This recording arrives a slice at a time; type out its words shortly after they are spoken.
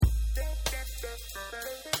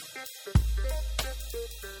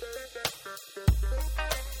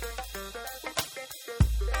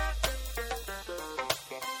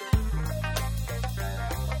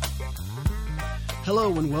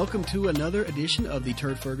Hello and welcome to another edition of the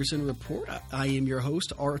Turd Ferguson Report. I am your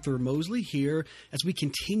host, Arthur Mosley, here as we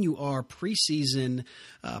continue our preseason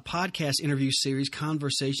podcast interview series,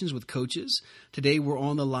 Conversations with Coaches. Today we're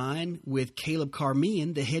on the line with Caleb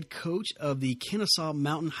Carmian, the head coach of the Kennesaw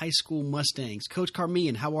Mountain High School Mustangs. Coach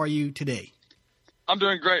Carmian, how are you today? I'm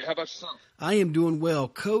doing great. How about yourself? I am doing well.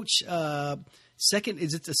 Coach,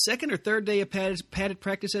 is it the second or third day of padded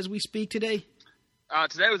practice as we speak today?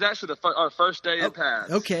 Today was actually our first day of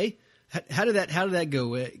pads. Okay. How did that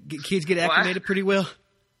go? Kids get acclimated pretty well?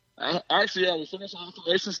 Actually, yeah, we finished our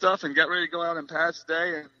acclimation stuff and got ready to go out in pads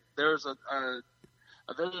today, and there was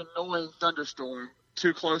a very annoying thunderstorm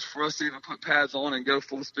too close for us to even put pads on and go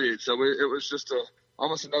full speed. So it was just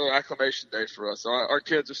almost another acclimation day for us. So our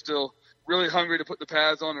kids are still really hungry to put the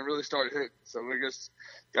pads on and really start hitting. So we just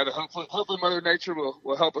got to hopefully Mother Nature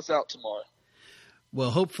will help us out tomorrow. Well,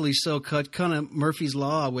 hopefully so. Kind of Murphy's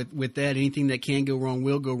Law with that. Anything that can go wrong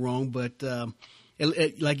will go wrong. But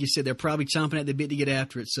like you said, they're probably chomping at the bit to get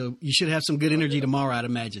after it. So you should have some good energy tomorrow, I'd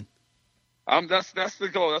imagine. That's the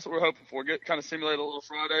goal. That's what we're hoping for. Kind of simulate a little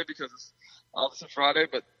Friday because it's obviously Friday,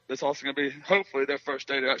 but it's also going to be hopefully their first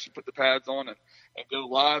day to actually put the pads on and go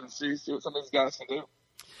live and see what some of these guys can do.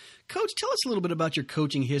 Coach, tell us a little bit about your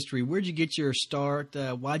coaching history. Where'd you get your start?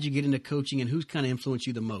 Why'd you get into coaching, and who's kind of influenced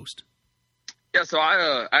you the most? Yeah, so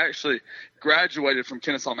I actually graduated from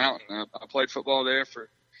Kennesaw Mountain. I played football there for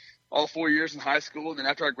all 4 years in high school, and then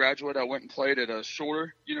after I graduated, I went and played at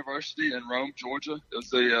Shorter University in Rome, Georgia. It was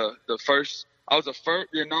the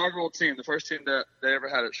inaugural team, the first team that they ever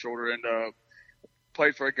had at Shorter, and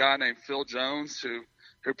played for a guy named Phil Jones, who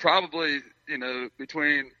probably,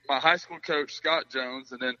 between my high school coach Scott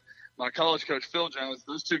Jones and then my college coach Phil Jones,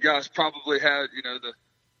 those two guys probably had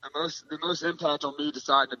the most impact on me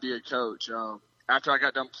deciding to be a coach. After I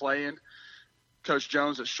got done playing, Coach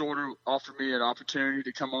Jones at Shorter offered me an opportunity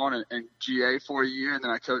to come on and GA for a year, and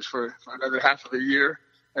then I coached for another half of the year.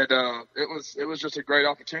 And it was just a great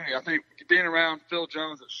opportunity. I think being around Phil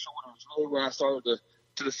Jones at Shorter was really where I started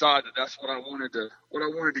to decide that that's what I wanted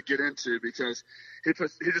to get into, because he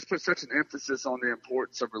just put such an emphasis on the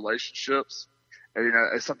importance of relationships. And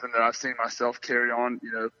it's something that I've seen myself carry on.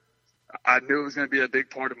 I knew it was going to be a big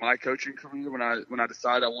part of my coaching career when I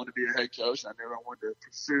decided I wanted to be a head coach. I knew I wanted to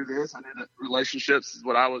pursue this. I knew that relationships is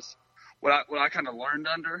what I kind of learned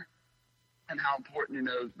under, and how important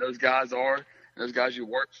those guys are. Those guys you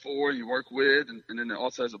work for, you work with, and then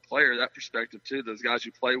also as a player, that perspective too. Those guys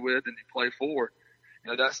you play with and you play for.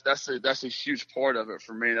 That's a huge part of it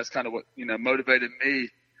for me. That's kind of what motivated me.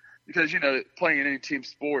 Because, playing in any team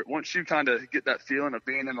sport, once you kind of get that feeling of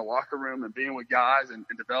being in the locker room and being with guys and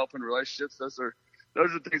developing relationships, those are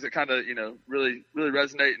things that kind of, really, really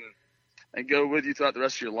resonate and go with you throughout the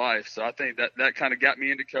rest of your life. So I think that kind of got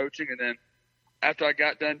me into coaching. And then after I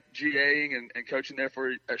got done GAing and coaching there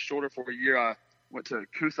at Shorter for a year, I went to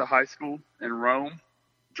Coosa High School in Rome,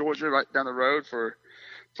 Georgia, right down the road for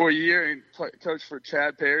a year, and coached for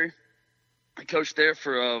Chad Perry. I coached there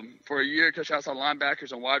for a year, coached outside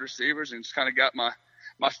linebackers and wide receivers, and just kind of got my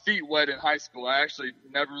feet wet in high school. I actually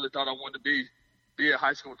never really thought I wanted to be a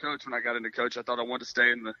high school coach when I got into coach. I thought I wanted to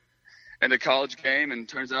stay in the college game, and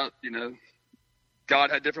turns out,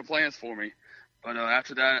 God had different plans for me. But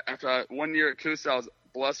after 1 year at Coosa, I was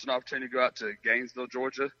blessed with an opportunity to go out to Gainesville,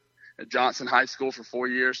 Georgia, at Johnson High School for 4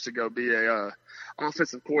 years to go be a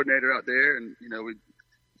offensive coordinator out there. And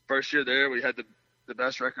first year there, we had the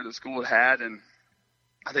best record the school had in,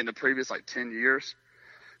 I think, the previous 10 years.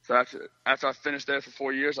 So after I finished there for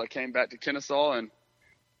 4 years, I came back to Kennesaw and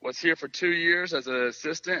was here for 2 years as an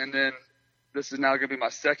assistant, and then this is now going to be my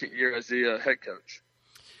second year as the head coach.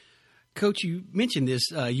 Coach, you mentioned this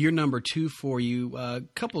year number 2 for you. A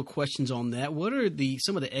couple of questions on that. What are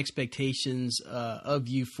some of the expectations of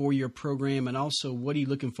you for your program, and also what are you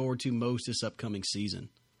looking forward to most this upcoming season?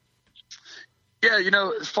 Yeah,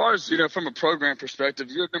 as far as, from a program perspective,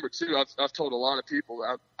 year number 2, I've told a lot of people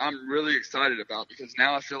I'm really excited about, because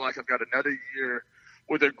now I feel like I've got another year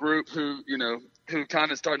with a group who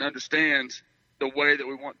kind of starting to understand the way that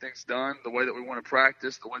we want things done, the way that we want to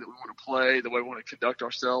practice, the way that we want to play, the way we want to conduct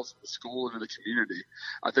ourselves in the school and in the community.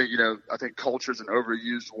 I think culture is an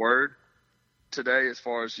overused word today as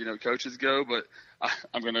far as, coaches go, but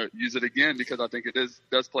I'm going to use it again because I think it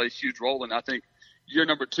does play a huge role. And I think year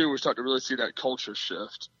number 2, we're starting to really see that culture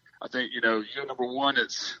shift. I think, year number 1,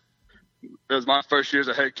 it was my first year as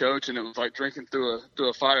a head coach, and it was like drinking through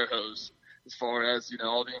a fire hose. as far as,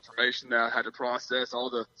 all the information that I had to process, all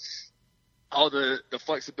the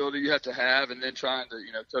flexibility you have to have, and then trying to,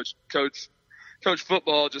 coach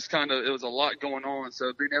football. Just kind of, it was a lot going on.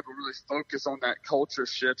 So being able to really focus on that culture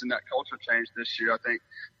shift and that culture change this year, I think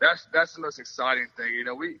that's the most exciting thing.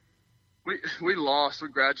 We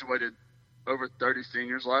graduated over 30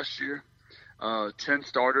 seniors last year, 10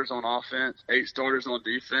 starters on offense, 8 starters on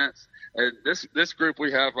defense. And this group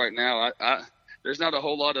we have right now, there's not a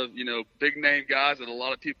whole lot of, big name guys that a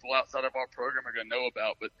lot of people outside of our program are going to know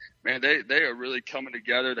about. But, man, they are really coming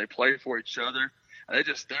together. They play for each other. And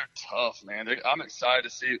they're tough, man. I'm excited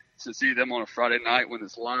to see them on a Friday night when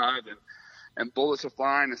it's live and bullets are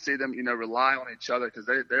flying, and see them, rely on each other, because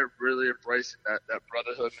they're really embracing that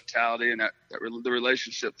brotherhood mentality and the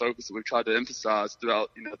relationship focus that we've tried to emphasize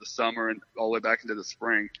throughout, the summer and all the way back into the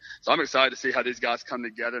spring. So I'm excited to see how these guys come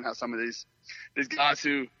together, and how some of these guys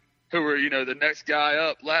who were, the next guy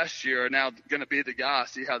up last year are now going to be the guy.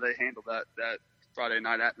 See how they handle that Friday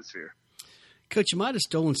night atmosphere. Coach, you might have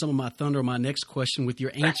stolen some of my thunder on my next question with your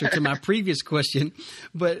answer to my previous question,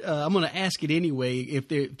 but I'm going to ask it anyway if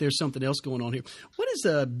there's something else going on here. What is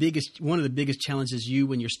one of the biggest challenges you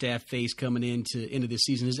and your staff face coming into this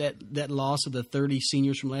season? Is that loss of the 30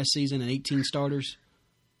 seniors from last season and 18 starters?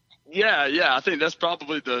 Yeah, I think that's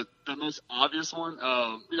probably the most obvious one. We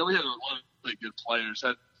had a lot of really good players.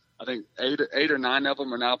 I think eight or nine of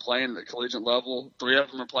them are now playing at the collegiate level. 3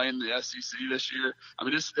 of them are playing the SEC this year. I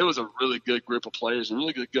mean, it was a really good group of players and a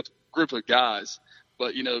really good group of guys.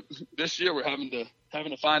 But, this year we're having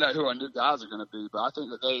to find out who our new guys are going to be. But I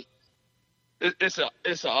think that it's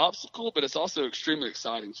an obstacle, but it's also extremely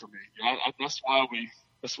exciting for me. That's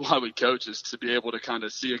why we coach, is to be able to kind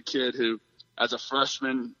of see a kid who, as a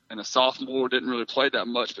freshman and a sophomore, didn't really play that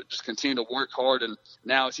much, but just continue to work hard. And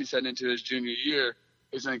now as he's heading into his junior year,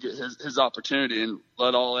 he's going to get his opportunity and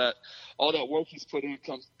let all that work he's put in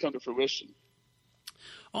come to fruition.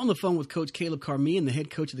 On the phone with Coach Caleb Carmian, the head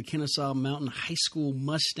coach of the Kennesaw Mountain High School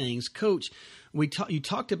Mustangs. Coach, you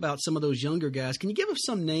talked about some of those younger guys. Can you give us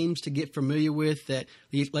some names to get familiar with that,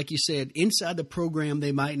 like you said, inside the program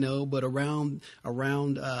they might know, but around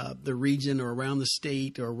the region or around the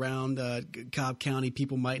state or around Cobb County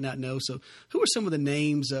people might not know? So who are some of the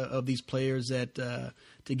names of these players that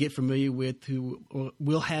to get familiar with who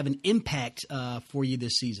will have an impact for you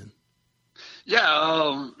this season?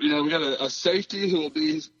 Yeah, we got a safety who will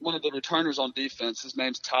be one of the returners on defense. His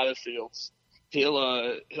name's Tyler Fields.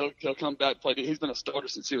 He'll come back and play. He's been a starter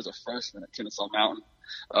since he was a freshman at Kennesaw Mountain.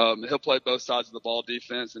 He'll play both sides of the ball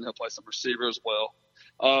defense, and he'll play some receiver as well.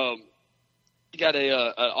 You got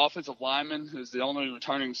an offensive lineman who's the only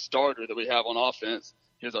returning starter that we have on offense.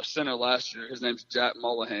 He was our center last year. His name's Jack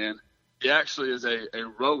Mullahan. He actually is a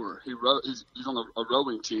rower. He's on a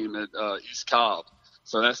rowing team at East Cobb.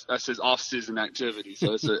 So that's his off-season activity.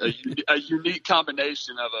 So it's a unique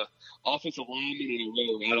combination of a offensive lineman and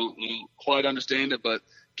a rower. I don't quite understand it, but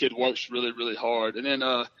kid works really, really hard. And then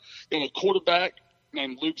a quarterback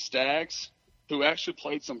named Luke Staggs, who actually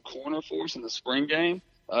played some corner for us in the spring game,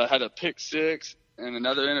 had a pick 6 and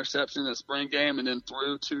another interception in the spring game, and then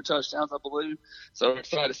threw 2 touchdowns, I believe. So we're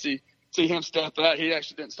excited to see him step out. He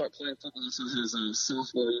actually didn't start playing football until his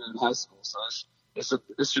sophomore year in high school. So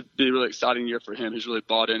this should be a really exciting year for him. He's really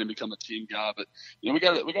bought in and become a team guy. But we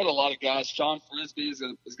got a lot of guys. Sean Frisbee is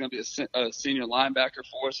going to be a senior linebacker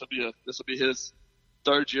for us. This will be his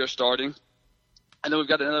 3rd year starting. And then we've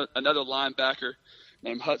got another linebacker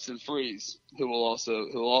named Hudson Freeze who will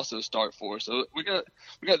also start for us. So we got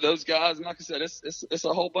those guys. And like I said, it's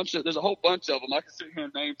a whole bunch of them. I can sit here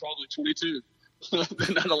and name probably 22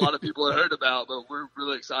 that not a lot of people have heard about, but we're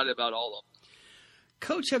really excited about all of them.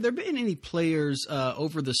 Coach, have there been any players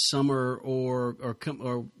over the summer or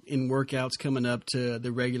in workouts coming up to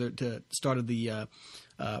the start of the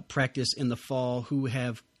practice in the fall who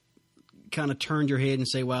have kind of turned your head and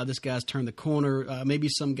say, wow, this guy's turned the corner? Maybe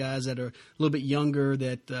some guys that are a little bit younger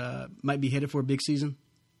that might be headed for a big season?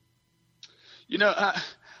 I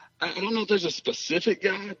don't know if there's a specific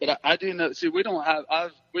guy, but I do know. See, we don't have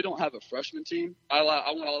a freshman team. I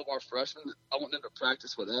want all of our freshmen. I want them to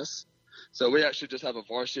practice with us. So we actually just have a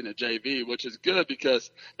varsity and a JV, which is good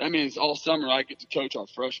because that means all summer I get to coach our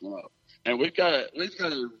freshmen up. And we've got a very,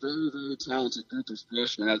 very talented group of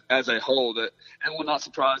freshmen as a whole that it will not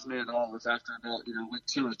surprise me at all if after about, week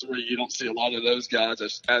 2 or 3, you don't see a lot of those guys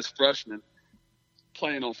as freshmen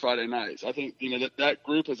playing on Friday nights. I think, that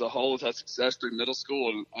group as a whole has had success through middle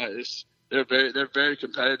school, and they're very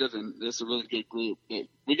competitive, and it's a really good group. But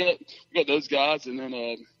we got those guys, and then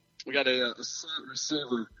we got a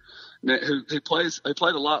receiver who played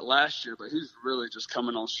a lot last year, but he's really just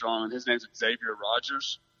coming on strong. And his name's Xavier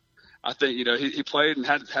Rogers. I think, he played and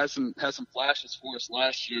had some flashes for us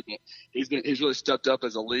last year, but he's really stepped up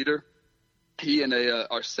as a leader. He and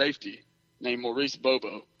our safety named Maurice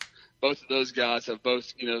Bobo, both of those guys have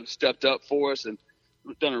both, stepped up for us and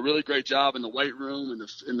done a really great job in the weight room and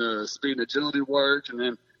in the speed and agility work. And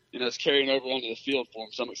then, it's carrying over onto the field for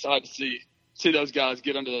them. So I'm excited to see those guys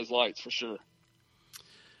get under those lights for sure.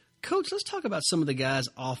 Coach, let's talk about some of the guys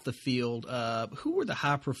off the field. Who were the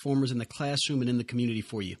high performers in the classroom and in the community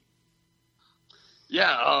for you?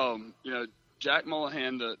 Yeah, Jack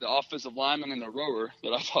Mullihan, the offensive lineman and the rower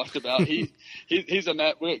that I talked about, we at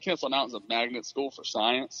Kennesaw Mountain's a magnet school for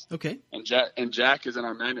science. Okay. And Jack is in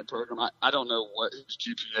our magnet program. I don't know what his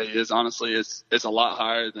GPA is. Honestly, it's a lot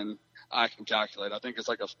higher than I can calculate. I think it's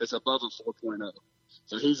above a 4.0.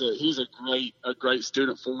 So he's a great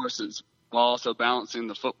student for us, while also balancing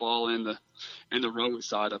the football and the rowing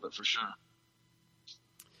side of it for sure.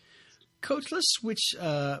 Coach, let's switch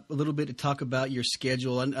a little bit to talk about your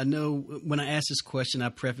schedule. I know when I ask this question, I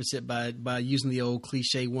preface it by using the old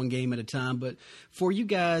cliche, one game at a time. But for you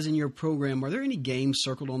guys in your program, are there any games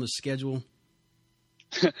circled on the schedule?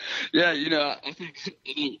 Yeah, I think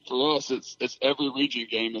for us, it's every region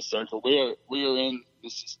game is circled. We are in.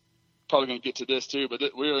 This is probably going to get to this too, but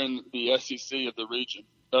we are in the SEC of the region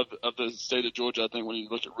of the state of Georgia. I think when you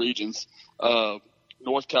look at regions,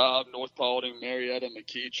 North Cobb, North Paulding, Marietta,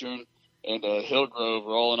 McEachern, and Hillgrove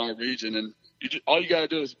are all in our region, and all you got to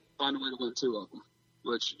do is find a way to win two of them.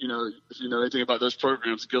 Which, if you know anything about those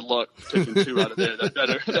programs, good luck picking two out of there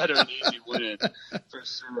that are an easy win for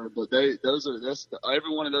sure. But that's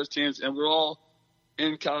every one of those teams, and we're all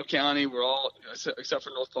in Cobb County. We're all except for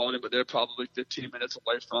North Paulding, but they're probably 15 minutes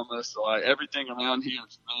away from us. So everything around here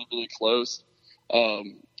is really, really close.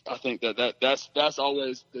 I think that's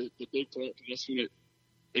always the big part. That's when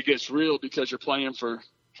it gets real because you're playing for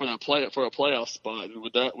a playoff spot, and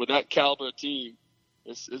with that caliber of team,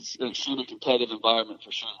 it's an extremely competitive environment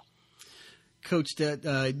for sure. Coach,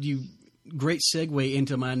 great segue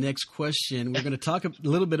into my next question. We're going to talk a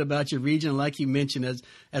little bit about your region, like you mentioned.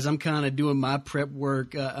 As I'm kind of doing my prep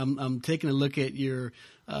work, I'm taking a look at your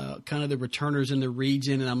kind of the returners in the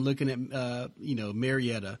region, and I'm looking at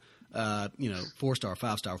Marietta, 4-star,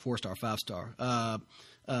 5-star, 4-star, 5-star.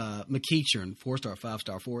 McEachern, 4-star,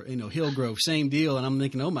 5-star, Hillgrove, same deal. And I'm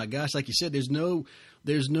thinking, oh my gosh, like you said, there's no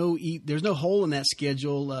hole in that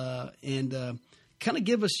schedule. And kind of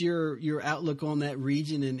give us your outlook on that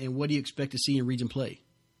region and what do you expect to see in region play?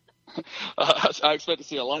 I expect to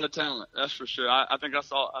see a lot of talent. That's for sure. I think I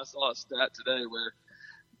saw a stat today where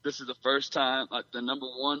this is the first time the number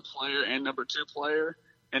one player and number two player,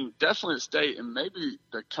 and definitely the state and maybe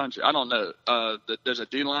the country, I don't know. There's a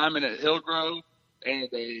D lineman at Hillgrove and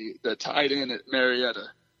the tight end at Marietta,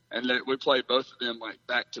 and we play both of them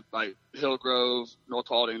back to Hillgrove, North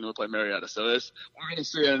Paulding, and we play Marietta. So we're going to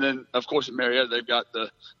see. And then of course at Marietta they've got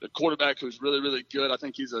the quarterback who's really, really good. I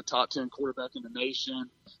think he's a top 10 quarterback in the nation.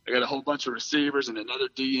 They got a whole bunch of receivers and another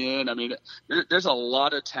DN. I mean, there's a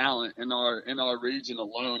lot of talent in our region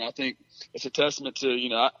alone. I think it's a testament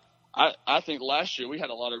to I think last year we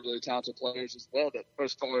had a lot of really talented players as well. That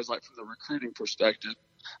as far as from the recruiting perspective,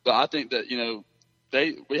 but I think that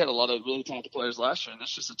we had a lot of really talented players last year, and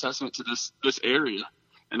that's just a testament to this area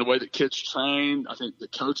and the way that kids train. I think the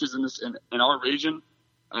coaches in our region,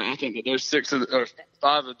 I think that there's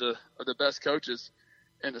 5 of the best coaches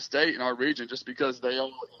in the state in our region, just because they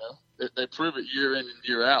all they prove it year in and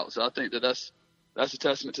year out. So I think that's a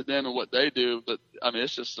testament to them and what they do. But I mean,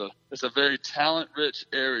 it's a very talent rich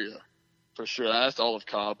area for sure. That's all of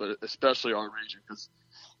Cobb, but especially our region, because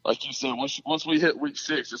like you said, once we hit week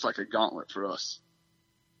 6, it's like a gauntlet for us.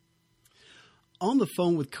 On the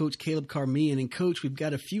phone with Coach Caleb Carmian, and Coach, we've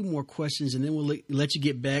got a few more questions, and then we'll let you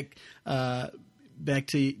get back to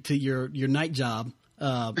your night job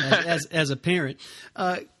as a parent.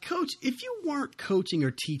 Coach, if you weren't coaching or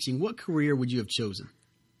teaching, what career would you have chosen?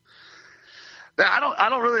 I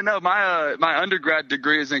don't really know. My undergrad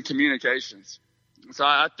degree is in communications, so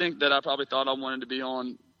I think that I probably thought I wanted to be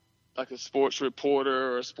on like a sports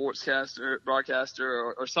reporter or a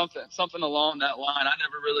broadcaster or something along that line. I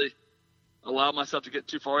never really allowed myself to get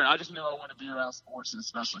too far in. I just knew I wanted to be around sports, and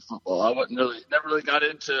especially football. I never really got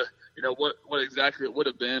into what exactly it would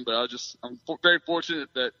have been, but I'm very fortunate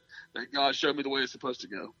that God showed me the way it's supposed to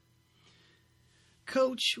go.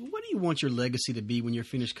 Coach, what do you want your legacy to be when you're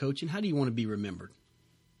finished coaching? How do you want to be remembered?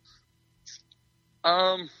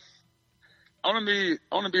 I want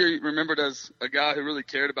to be remembered as a guy who really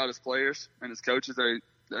cared about his players and his coaches that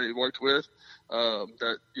he worked with.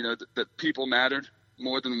 That people mattered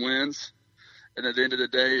more than wins. And at the end of the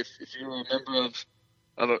day, if you're a member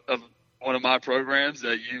of one of my programs,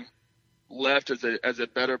 that left as a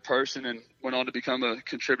better person and went on to become a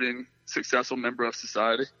contributing, successful member of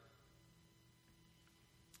society.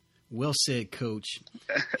 Well said, Coach.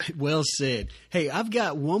 Well said. Hey, I've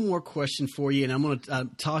got one more question for you, and I'm going to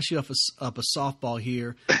toss you up a softball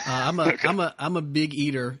here. I'm a big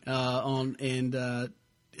eater and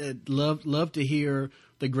love to hear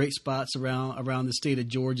the great spots around the state of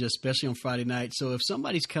Georgia, especially on Friday night. So if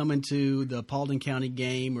somebody's coming to the Paulding County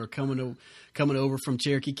game or coming over from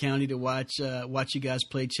Cherokee County to watch you guys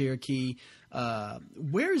play Cherokee,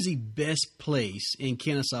 where is the best place in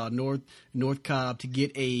Kennesaw, North Cobb, to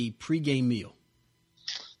get a pregame meal?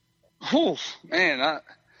 Oh man,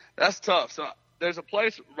 that's tough. So there's a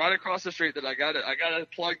place right across the street that I gotta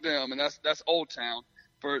plug them, and that's Old Town.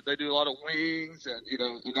 They do a lot of wings and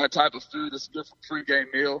and that type of food. That's a good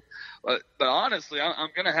pregame meal. But honestly, I'm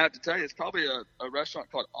gonna have to tell you, it's probably a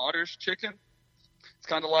restaurant called Otter's Chicken. It's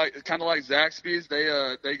kind of like Zaxby's. They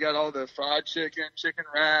got all the fried chicken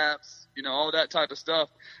wraps, all that type of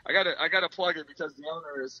stuff. I gotta plug it because the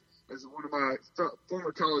owner is one of my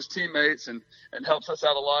former college teammates and helps us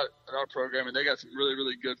out a lot in our program, and they got some really,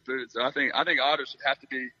 really good food. So I think Otter's would have to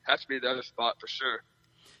be the other spot for sure.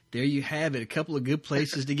 There you have it. A couple of good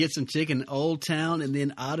places to get some chicken, Old Town and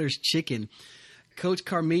then Otter's Chicken. Coach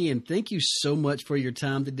Carmian, thank you so much for your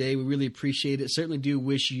time today. We really appreciate it. Certainly do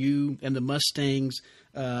wish you and the Mustangs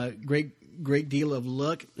great deal of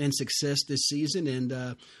luck and success this season,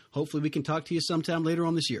 and hopefully we can talk to you sometime later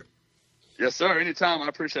on this year. Yes, sir. Anytime. I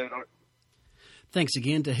appreciate it, Art. Thanks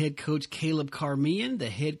again to head coach Caleb Carmian, the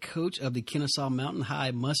head coach of the Kennesaw Mountain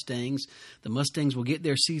High Mustangs. The Mustangs will get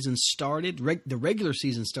their season started, the regular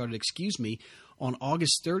season started, on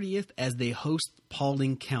August 30th as they host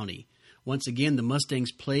Paulding County. Once again, the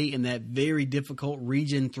Mustangs play in that very difficult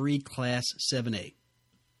Region 3 Class 7A.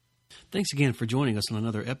 Thanks again for joining us on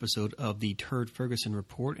another episode of the Turd Ferguson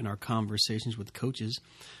Report and our conversations with coaches.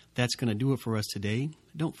 That's going to do it for us today.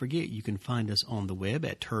 Don't forget, you can find us on the web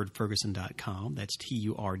at turdferguson.com. That's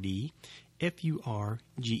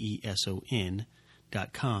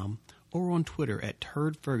TURDFURGESON.com, or on Twitter at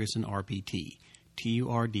turdfergusonrpt.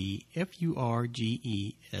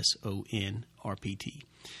 TURDFURGESONRPT.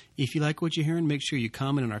 If you like what you're hearing, make sure you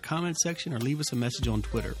comment in our comment section or leave us a message on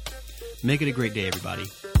Twitter. Make it a great day, everybody.